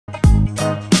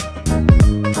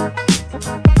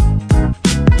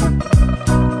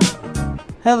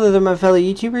Hello there my fellow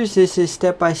YouTubers, this is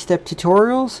step-by-step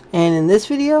tutorials, and in this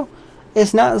video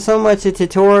it's not so much a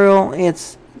tutorial,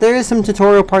 there is some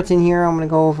tutorial parts in here I'm going to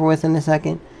go over with in a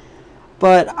second.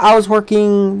 But I was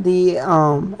working the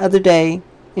other day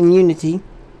in Unity,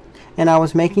 and I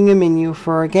was making a menu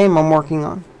for a game I'm working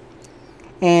on.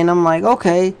 And I'm like,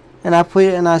 okay, and I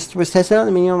was testing out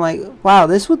the menu. I'm like, wow,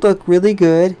 this would look really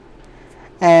good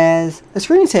as a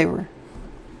screensaver.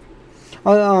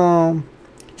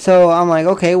 So I'm like,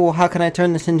 okay, well, how can I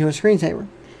turn this into a screensaver?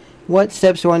 What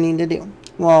steps do I need to do?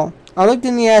 Well, I looked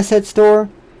in the asset store,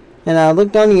 and I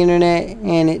looked on the internet,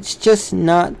 and it's just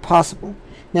not possible.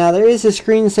 Now, there is a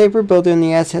screensaver builder in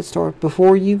the asset store.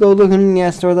 Before you go looking in the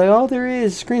asset store, like, oh, there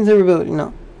is screensaver builder.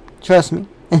 No, trust me,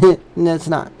 that's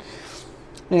not.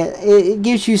 It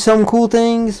gives you some cool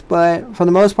things, but for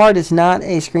the most part, it's not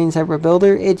a screensaver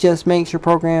builder. It just makes your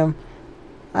program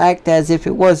act as if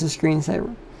it was a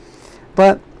screensaver.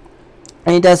 But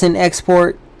it doesn't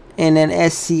export in an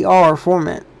SCR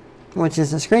format, which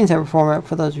is a screensaver format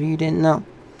for those of you who didn't know.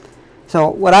 So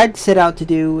what I set out to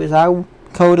do is I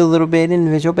code a little bit in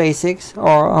Visual Basics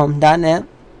or .NET,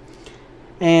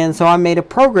 and so I made a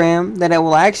program that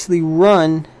will actually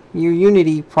run your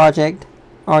Unity project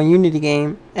or Unity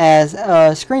game as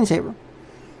a screensaver.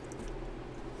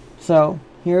 So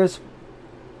here's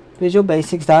Visual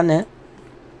Basics.NET,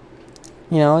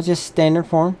 you know, just standard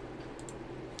form.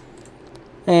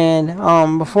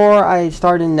 And before I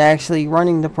started actually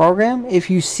running the program, if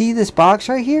you see this box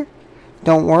right here,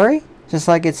 don't worry, just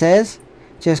like it says,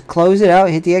 just close it out,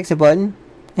 hit the exit button,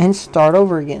 and start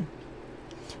over again.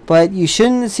 But you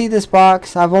shouldn't see this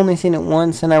box. I've only seen it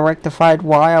once, and I rectified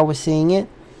why I was seeing it,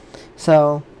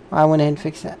 so I went ahead and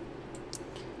fixed that.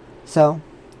 So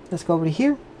let's go over to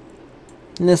here,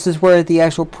 and this is where the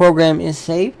actual program is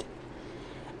saved.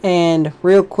 And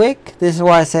real quick, this is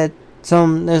why I said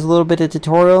there's a little bit of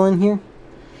tutorial in here.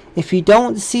 If you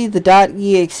don't see the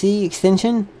 .exe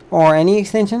extension or any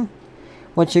extension,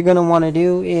 what you're going to want to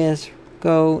do is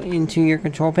go into your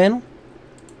control panel.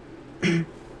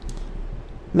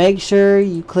 Make sure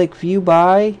you click view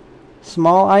by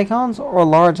small icons or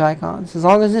large icons, as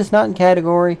long as it's not in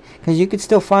category, because you could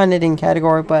still find it in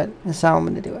category, but that's how I'm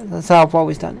going to do it. That's how I've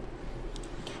always done it.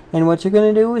 And what you're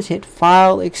going to do is hit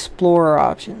File Explorer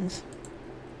Options.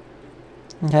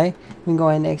 Okay, we can go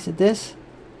ahead and exit this.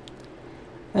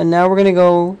 And now we're going to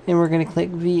go and we're going to click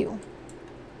View.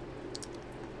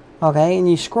 Okay, and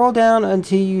you scroll down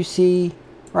until you see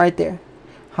right there,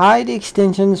 Hide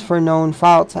Extensions for Known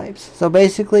File Types. So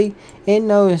basically, it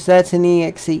knows that's an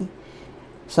exe.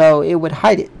 So it would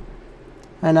hide it.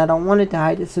 And I don't want it to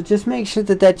hide it. So just make sure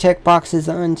that that checkbox is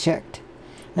unchecked.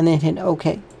 And then hit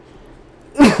OK.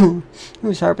 Ooh,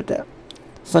 sorry about that.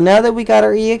 So now that we got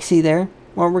our exe there,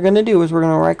 what we're going to do is we're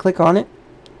going to right click on it,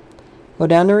 go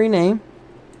down to rename,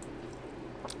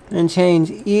 and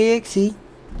change exe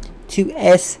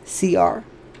to SCR.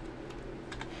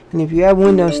 And if you have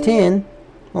Windows 10,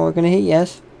 well, we're going to hit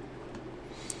yes.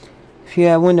 If you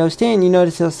have Windows 10, you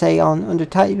notice it'll say under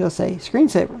type, it'll say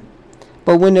screensaver.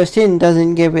 But Windows 10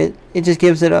 doesn't give it, it just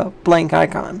gives it a blank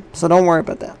icon. So don't worry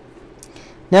about that.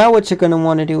 Now what you're going to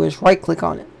want to do is right click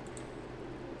on it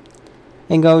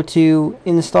and go to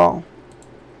install.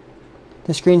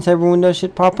 The screensaver window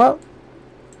should pop up,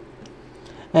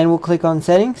 and we'll click on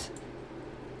settings,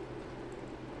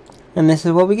 and this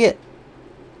is what we get.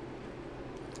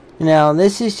 Now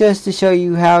this is just to show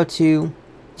you how to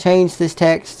change this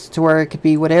text to where it could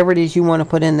be whatever it is you want to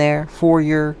put in there for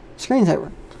your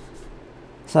screensaver.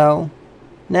 So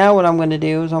now what I'm going to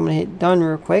do is I'm going to hit done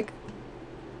real quick,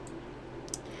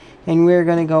 and we're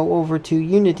going to go over to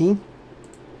Unity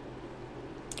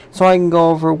so I can go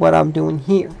over what I'm doing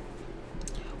here,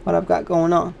 what I've got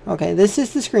going on. Okay, this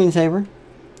is the screensaver.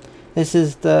 This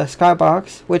is the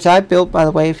skybox, which I built, by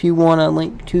the way. If you want a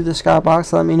link to the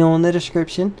skybox, let me know in the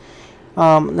description.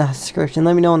 Let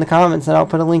me know in the comments, and I'll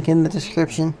put a link in the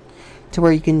description to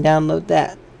where you can download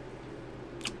that.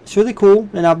 It's really cool,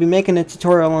 and I'll be making a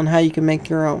tutorial on how you can make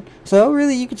your own. So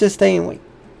really, you could just stay and wait.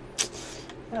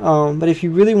 But if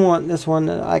you really want this one,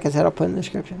 like I said, I'll put in the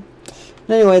description.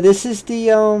 But anyway, this is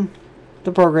the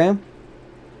program.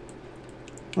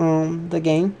 The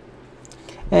game,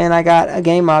 and I got a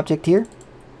game object here,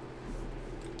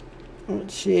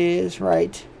 which is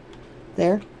right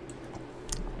there,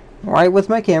 right with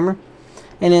my camera,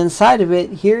 and inside of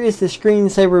it here is the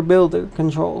screensaver builder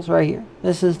controls right here.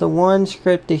 This is the one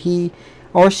script that he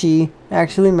or she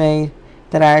actually made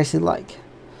that I actually like.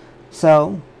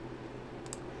 So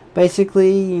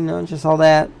basically, you know, just all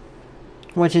that,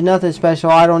 which is nothing special.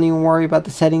 I don't even worry about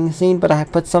the settings scene, but I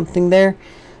put something there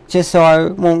just so I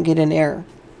won't get an error.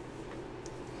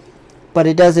 but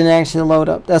it doesn't actually load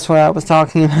up. That's what I was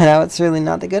talking about, how it's really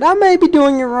not that good. I may be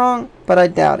doing it wrong, but I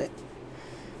doubt it.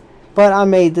 But I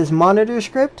made this monitor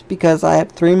script because I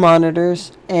have 3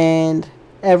 monitors, and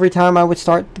every time I would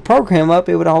start the program up,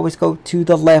 it would always go to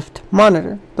the left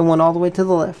monitor, the one all the way to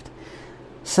the left.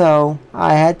 So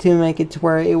I had to make it to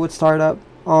where it would start up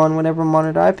on whatever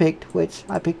monitor I picked, which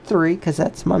I picked 3 because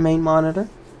that's my main monitor.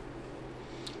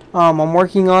 I'm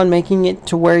working on making it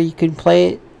to where you can play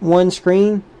it one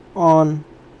screen on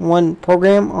one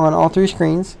program on all 3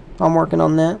 screens. I'm working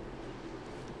on that.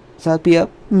 So that'll be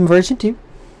up in version 2.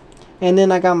 And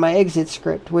then I got my exit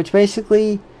script, which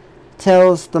basically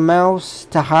tells the mouse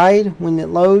to hide when it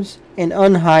loads and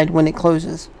unhide when it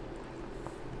closes.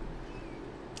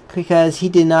 Because he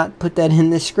did not put that in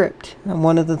this script. And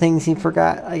one of the things he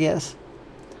forgot, I guess.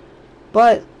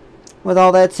 But with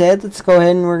all that said, let's go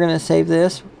ahead and we're going to save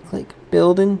this. Click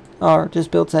building, or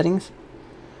just build settings.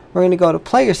 We're going to go to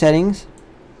player settings.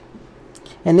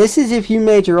 And this is if you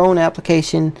made your own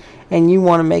application and you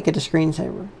want to make it a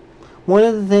screensaver. One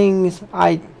of the things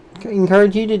I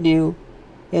encourage you to do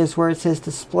is where it says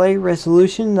display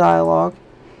resolution dialog,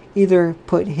 either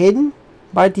put hidden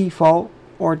by default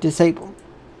or disable.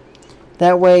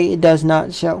 That way it does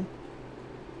not show.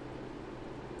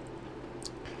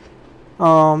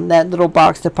 That little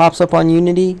box that pops up on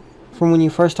Unity from when you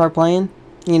first start playing,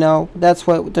 you know, that's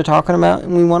what they're talking about,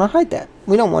 and we want to hide that.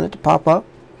 We don't want it to pop up.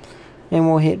 And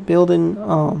we'll hit build and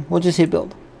we'll just hit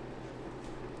build.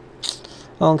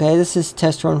 Okay, this is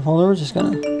test run folder.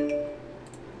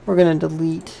 We're gonna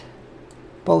delete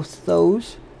both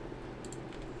those.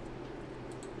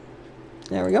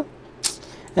 There we go.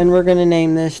 And we're gonna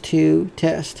name this to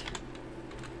test.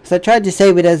 So I tried to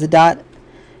save it as a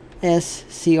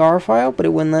 .scr file, but it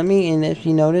wouldn't let me. And if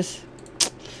you notice,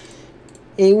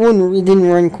 it didn't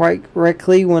run quite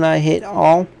correctly when I hit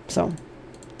all. So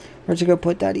we're just gonna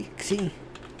put .exe.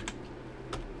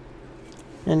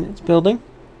 And it's building.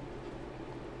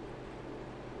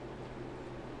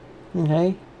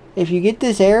 Okay, if you get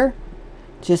this error,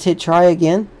 just hit try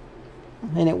again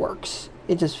and it works.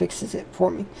 It just fixes it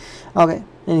for me. Okay,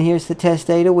 and here's the test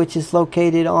data, which is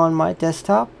located on my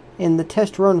desktop in the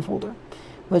test run folder,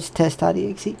 which is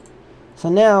test.exe. So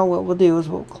now what we'll do is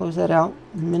we'll close that out,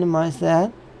 minimize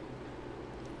that.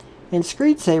 In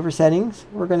screensaver settings,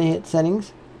 we're going to hit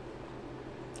settings.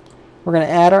 We're going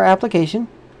to add our application,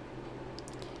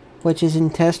 which is in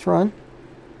test run.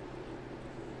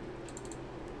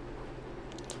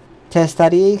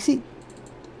 Test.exe.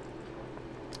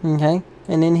 Okay,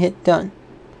 and then hit done.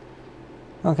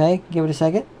 Okay, give it a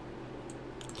second.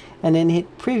 And then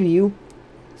hit preview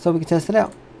so we can test it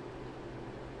out.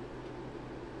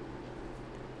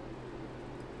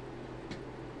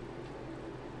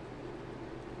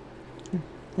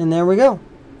 And there we go.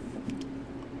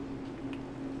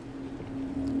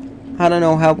 I don't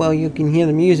know how well you can hear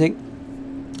the music.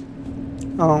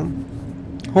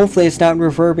 Hopefully it's not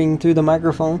reverbing through the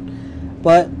microphone.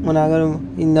 But when I go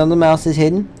to, you know, the mouse is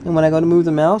hidden, and when I go to move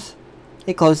the mouse,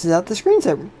 it closes out the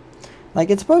screensaver like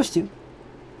it's supposed to.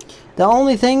 The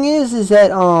only thing is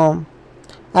that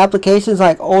applications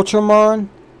like Ultramon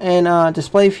and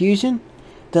Display Fusion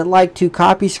that like to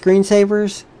copy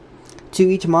screensavers to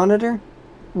each monitor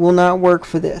will not work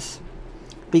for this,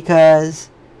 because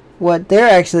what they're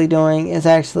actually doing is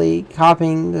actually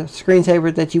copying the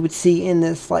screensaver that you would see in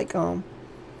this, like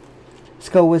let's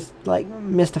go with like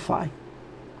Mystify.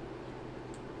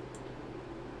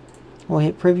 We'll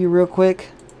hit preview real quick.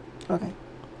 Okay.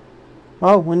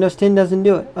 Oh, Windows 10 doesn't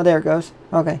do it. Oh, there it goes.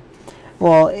 Okay.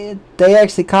 Well, they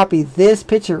actually copy this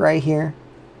picture right here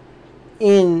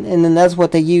and then that's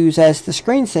what they use as the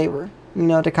screensaver, you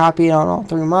know, to copy it on all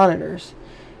 3 monitors.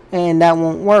 And that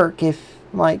won't work if,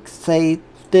 like, say,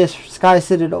 this Sky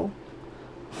Citadel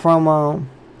from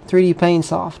 3D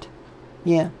PaintSoft.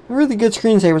 Yeah, really good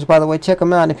screensavers, by the way. Check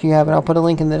them out if you haven't. I'll put a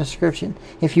link in the description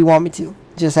if you want me to.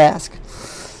 Just ask.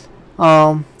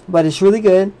 But it's really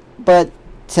good. But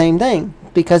same thing,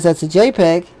 because that's a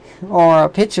JPEG or a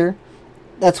picture,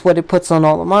 that's what it puts on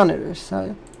all the monitors.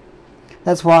 So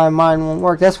that's why mine won't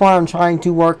work. That's why I'm trying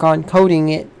to work on coding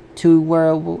it to where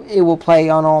it will play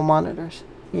on all monitors.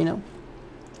 You know,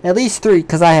 at least 3,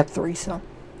 because I have 3. So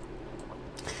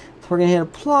we're gonna hit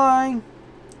apply,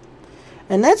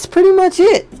 and that's pretty much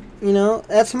it. You know,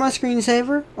 that's my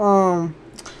screensaver.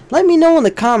 Let me know in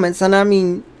the comments, and I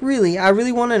mean, really, I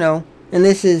really want to know, and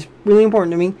this is really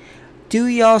important to me. Do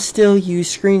y'all still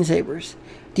use screensavers?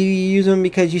 Do you use them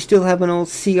because you still have an old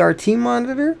CRT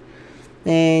monitor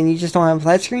and you just don't have a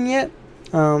flat screen yet?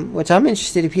 Which I'm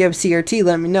interested. If you have CRT,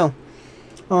 let me know.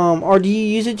 Or do you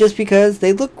use it just because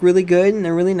they look really good and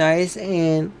they're really nice,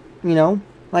 and you know,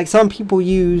 like some people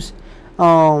use,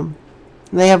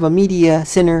 they have a media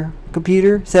center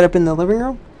computer set up in the living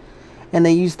room, and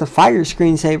they use the fire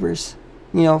screensavers,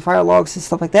 you know, fire logs and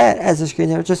stuff like that as a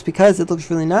screensaver, just because it looks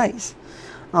really nice,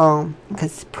 because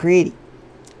it's pretty.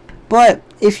 But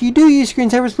if you do use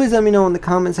screensavers, please let me know in the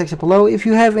comment section below. If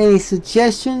you have any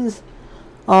suggestions,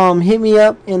 hit me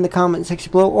up in the comment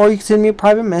section below, or you can send me a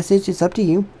private message. It's up to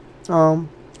you.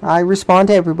 I respond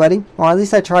to everybody, or at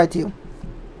least I try to.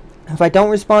 If I don't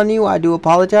respond to you, I do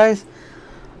apologize.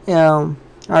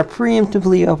 I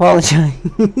preemptively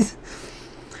apologize.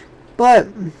 But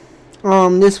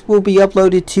this will be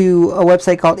uploaded to a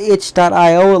website called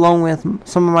itch.io, along with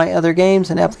some of my other games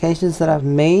and applications that I've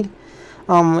made.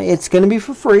 It's going to be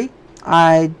for free.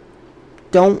 I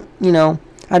don't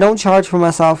charge for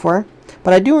my software,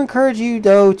 but I do encourage you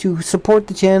though to support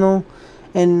the channel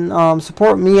and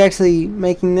support me actually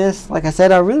making this. Like I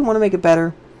said, I really want to make it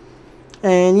better.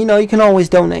 And you know, you can always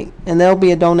donate, and there'll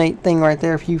be a donate thing right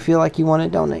there if you feel like you want to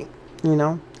donate, you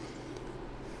know.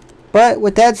 But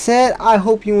with that said, I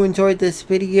hope you enjoyed this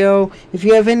video. If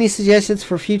you have any suggestions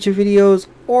for future videos,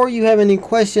 or you have any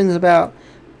questions about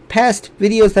past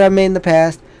videos that I've made in the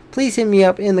past, please hit me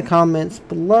up in the comments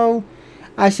below.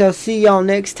 I shall see y'all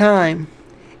next time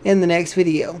in the next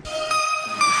video.